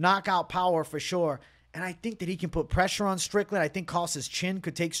with knockout power for sure. And I think that he can put pressure on Strickland. I think Costa's chin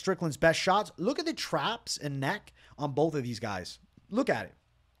could take Strickland's best shots. Look at the traps and neck on both of these guys. Look at it.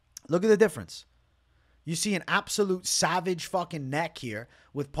 Look at the difference. You see an absolute savage fucking neck here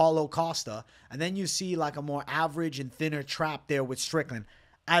with Paulo Costa. And then you see like a more average and thinner trap there with Strickland.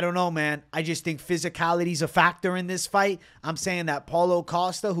 I don't know, man. I just think physicality is a factor in this fight. I'm saying that Paulo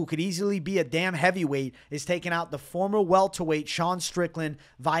Costa, who could easily be a damn heavyweight, is taking out the former welterweight Sean Strickland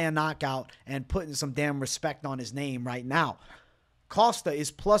via knockout and putting some damn respect on his name right now. Costa is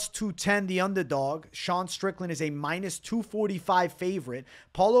plus 210, the underdog. Sean Strickland is a minus 245 favorite.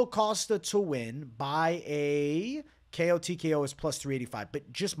 Paulo Costa to win by a KO TKO is plus 385,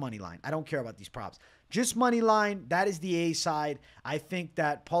 but just money line. I don't care about these props. Just money line, that is the A side. I think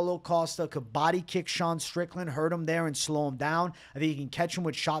that Paulo Costa could body kick Sean Strickland, hurt him there and slow him down. I think he can catch him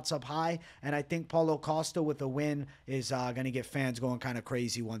with shots up high. And I think Paulo Costa with a win is going to get fans going kind of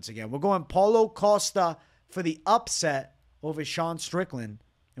crazy once again. We're going Paulo Costa for the upset over Sean Strickland,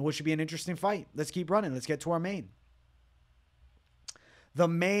 and what should be an interesting fight. Let's keep running. Let's get to our main. the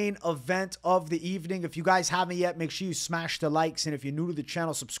main event of the evening. If you guys haven't yet, make sure you smash the likes. And if you're new to the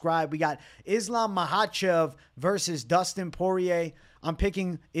channel, subscribe. We got Islam Makhachev versus Dustin Poirier. I'm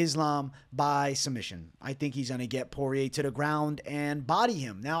picking Islam by submission. I think he's going to get Poirier to the ground and body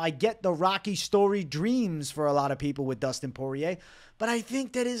him. Now, I get the Rocky story dreams for a lot of people with Dustin Poirier, but I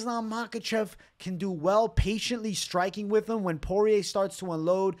think that Islam Makhachev can do well patiently striking with him when Poirier starts to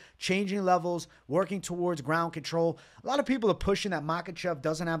unload, changing levels, working towards ground control. A lot of people are pushing that Makhachev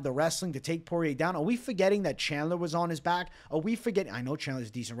doesn't have the wrestling to take Poirier down. Are we forgetting that Chandler was on his back? Are we forgetting? I know Chandler's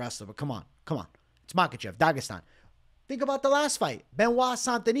a decent wrestler, but come on. It's Makhachev, Dagestan. Think about the last fight. Benoit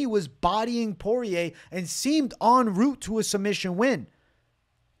Saint-Denis was bodying Poirier and seemed en route to a submission win.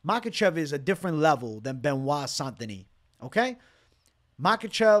 Makhachev is a different level than Benoit Saint-Denis, okay?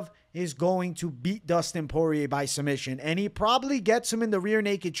 Makhachev is going to beat Dustin Poirier by submission, and he probably gets him in the rear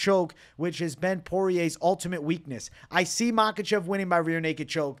naked choke, which has been Poirier's ultimate weakness. I see Makhachev winning by rear naked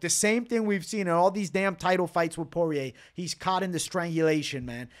choke. The same thing we've seen in all these damn title fights with Poirier. He's caught in the strangulation,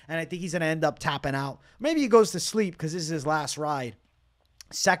 man, and I think he's going to end up tapping out. Maybe he goes to sleep because this is his last ride.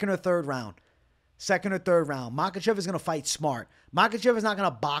 Second or third round. Makhachev is going to fight smart. Makhachev is not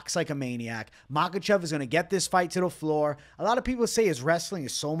going to box like a maniac. Makhachev is going to get this fight to the floor. A lot of people say his wrestling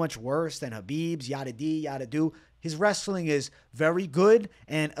is so much worse than Khabib's, yada do. His wrestling is very good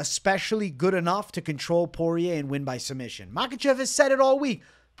and especially good enough to control Poirier and win by submission. Makhachev has said it all week.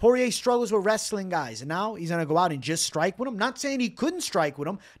 Poirier struggles with wrestling guys, and now he's going to go out and just strike with him. Not saying he couldn't strike with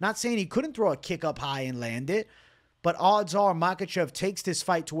him. Not saying he couldn't throw a kick up high and land it. But odds are Makhachev takes this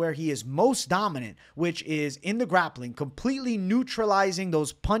fight to where he is most dominant, which is in the grappling, completely neutralizing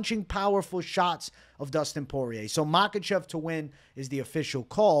those punching powerful shots of Dustin Poirier. So Makhachev to win is the official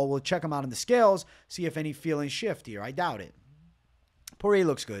call. We'll check him out on the scales, see if any feelings shift here. I doubt it. Poirier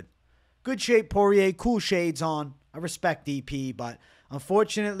looks good. Good shape, Poirier. Cool shades on. I respect DP, but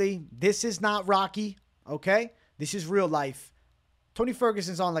unfortunately, this is not Rocky, okay? This is real life. Tony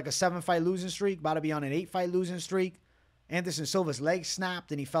Ferguson's on like a 7-fight losing streak, about to be on an 8-fight losing streak. Anderson Silva's leg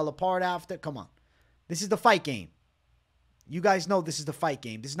snapped and he fell apart after. Come on. This is the fight game. You guys know this is the fight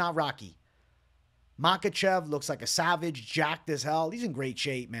game. This is not Rocky. Makhachev looks like a savage, jacked as hell. He's in great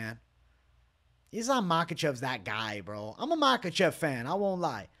shape, man. Islam Makhachev's that guy, bro. I'm a Makhachev fan. I won't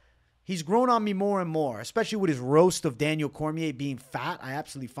lie. He's grown on me more and more, especially with his roast of Daniel Cormier being fat. I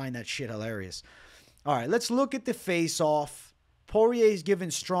absolutely find that shit hilarious. All right, let's look at the face-off. Poirier's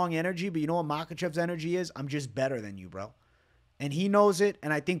given strong energy, but you know what Makhachev's energy is? I'm just better than you, bro. And he knows it,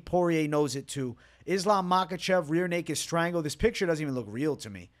 and I think Poirier knows it too. Islam Makhachev, rear naked strangle. This picture doesn't even look real to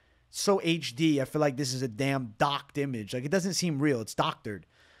me. It's so HD. I feel like this is a damn docked image. Like, it doesn't seem real. It's doctored.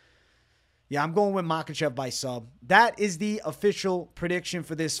 Yeah, I'm going with Makhachev by sub. That is the official prediction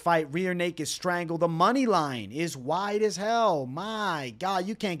for this fight. Rear naked strangle. The money line is wide as hell. My God,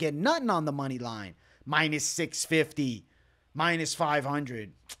 you can't get nothing on the money line. Minus 650. Minus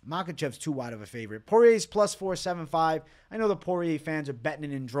 500. Makhachev's too wide of a favorite. Poirier's plus 475. I know the Poirier fans are betting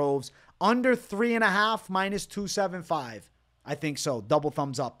it in droves. Under 3.5, minus 275. I think so. Double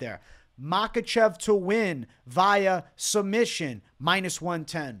thumbs up there. Makhachev to win via submission, minus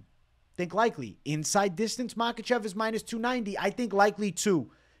 110. Think likely. Inside distance, Makhachev is minus 290. I think likely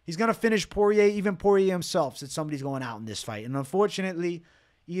too. He's going to finish Poirier. Even Poirier himself said somebody's going out in this fight. And unfortunately,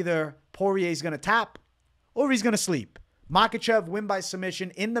 either Poirier's going to tap or he's going to sleep. Makhachev win by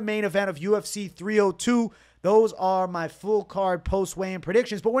submission in the main event of UFC 302. Those are my full card post-weigh-in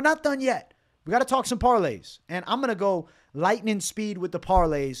predictions, but we're not done yet. We got to talk some parlays, and I'm going to go lightning speed with the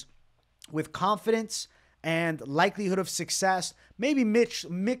parlays with confidence and likelihood of success, maybe Mitch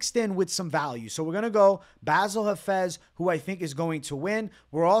mixed in with some value. So we're going to go Bassil Hafez, who I think is going to win.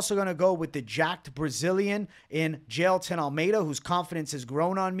 We're also going to go with the jacked Brazilian in Jailton Almeida, whose confidence has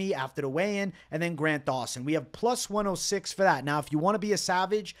grown on me after the weigh-in, and then Grant Dawson. We have plus 106 for that. Now, if you want to be a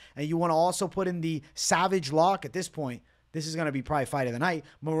savage and you want to also put in the savage lock at this point, this is going to be probably fight of the night.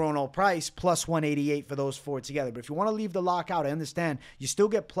 Morono price, plus 188 for those four together. But if you want to leave the lock out, I understand. You still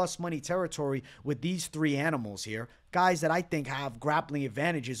get plus money territory with these three animals here. Guys that I think have grappling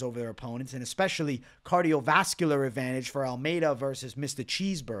advantages over their opponents, and especially cardiovascular advantage for Almeida versus Mr.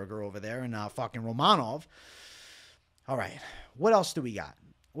 Cheeseburger over there and fucking Romanov. All right. What else do we got?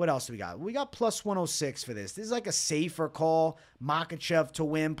 What else do we got? We got plus 106 for this. This is like a safer call. Makhachev to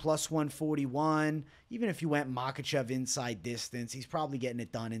win, plus 141. Even if you went Makhachev inside distance, he's probably getting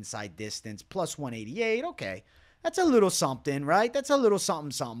it done inside distance. Plus 188. Okay. That's a little something, right? That's a little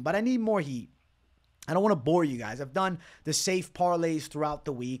something, but I need more heat. I don't want to bore you guys. I've done the safe parlays throughout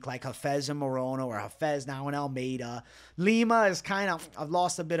the week, like Hafez and Morono, or Hafez now in Almeida. Lima is kind of, I've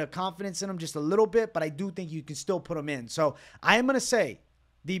lost a bit of confidence in him, just a little bit, but I do think you can still put him in. So I am going to say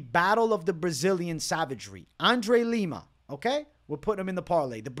the battle of the Brazilian savagery. André Lima, okay? We're putting him in the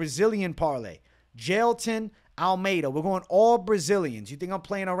parlay, the Brazilian parlay. Jailton, Almeida. We're going all Brazilians. You think I'm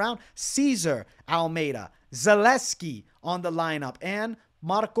playing around? César, Almeida. Zaleski on the lineup. And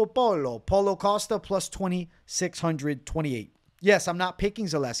Marco Paulo, Costa plus 2,628. Yes, I'm not picking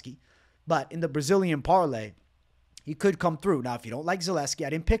Zaleski, but in the Brazilian parlay, he could come through. Now, if you don't like Zaleski, I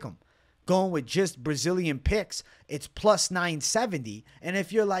didn't pick him. Going with just Brazilian picks, it's plus 970. And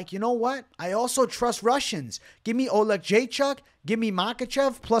if you're like, you know what? I also trust Russians. Give me Oleksiejczuk. Give me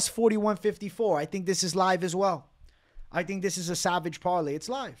Makhachev plus 4,154. I think this is live as well. I think this is a savage parlay. It's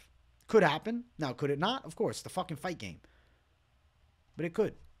live. Could happen. Now, could it not? Of course, the fucking fight game. But it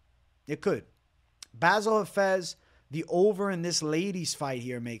could. It could. Bassil Hafez, the over in this ladies fight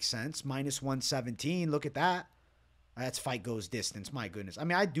here makes sense. Minus 117. Look at that. That's fight goes distance. My goodness. I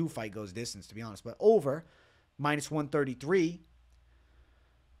mean, I do fight goes distance, to be honest. But over, minus 133.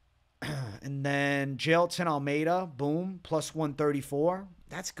 And then Jailton Almeida, boom, plus 134.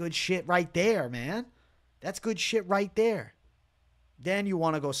 That's good shit right there, man. That's good shit right there. Then you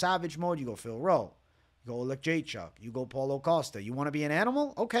want to go savage mode, you go Phil Rowe. You go Oleksiejczuk. You go Paulo Costa. You want to be an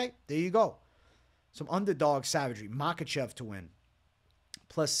animal? Okay, there you go. Some underdog savagery. Makhachev to win.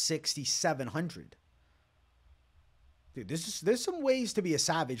 Plus 6,700. Dude, there's some ways to be a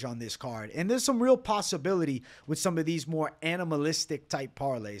savage on this card. And there's some real possibility with some of these more animalistic type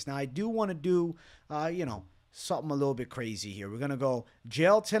parlays. Now, I do want to do, something a little bit crazy here. We're going to go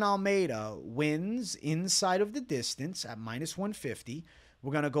Jailton Almeida wins inside of the distance at minus 150.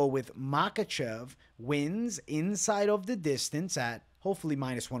 We're going to go with Makhachev wins inside of the distance at hopefully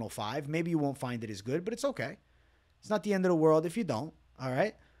minus 105. Maybe you won't find it as good, but it's okay. It's not the end of the world if you don't. All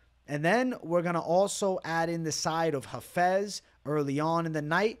right. And then we're going to also add in the side of Hafez early on in the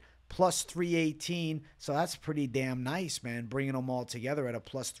night, plus 318. So that's pretty damn nice, man, bringing them all together at a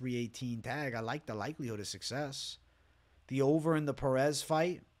plus 318 tag. I like the likelihood of success. The over in the Perez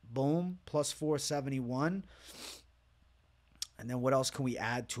fight, boom, plus 471. And then what else can we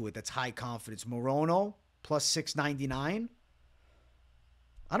add to it that's high confidence? Morono, plus 699.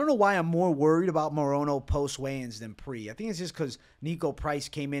 I don't know why I'm more worried about Morono post-weigh-ins than pre. I think it's just because Niko Price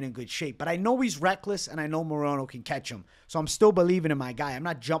came in good shape. But I know he's reckless, and I know Morono can catch him. So I'm still believing in my guy. I'm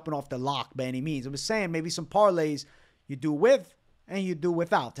not jumping off the lock by any means. I'm just saying maybe some parlays you do with and you do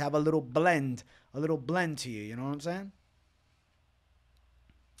without to have a little blend to you. You know what I'm saying?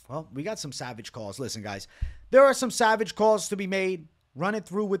 Well, we got some savage calls. Listen, guys, there are some savage calls to be made. Run it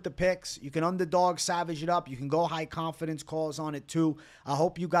through with the picks. You can underdog savage it up. You can go high confidence calls on it too. I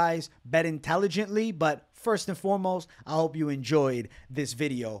hope you guys bet intelligently, but first and foremost, I hope you enjoyed this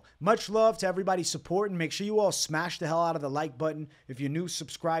video. Much love to everybody supporting. Make sure you all smash the hell out of the like button. If you're new,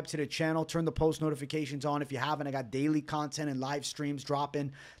 subscribe to the channel. Turn the post notifications on. If you haven't, I got daily content and live streams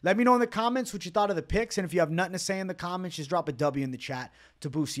dropping. Let me know in the comments what you thought of the picks, and if you have nothing to say in the comments, just drop a W in the chat to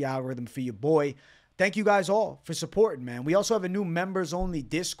boost the algorithm for your boy. Thank you guys all for supporting, man. We also have a new members-only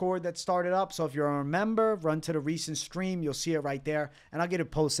Discord that started up. So if you're a member, run to the recent stream. You'll see it right there. And I'll get it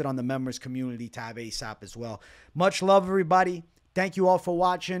posted on the members community tab ASAP as well. Much love, everybody. Thank you all for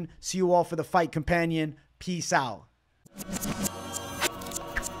watching. See you all for the Fight Companion. Peace out.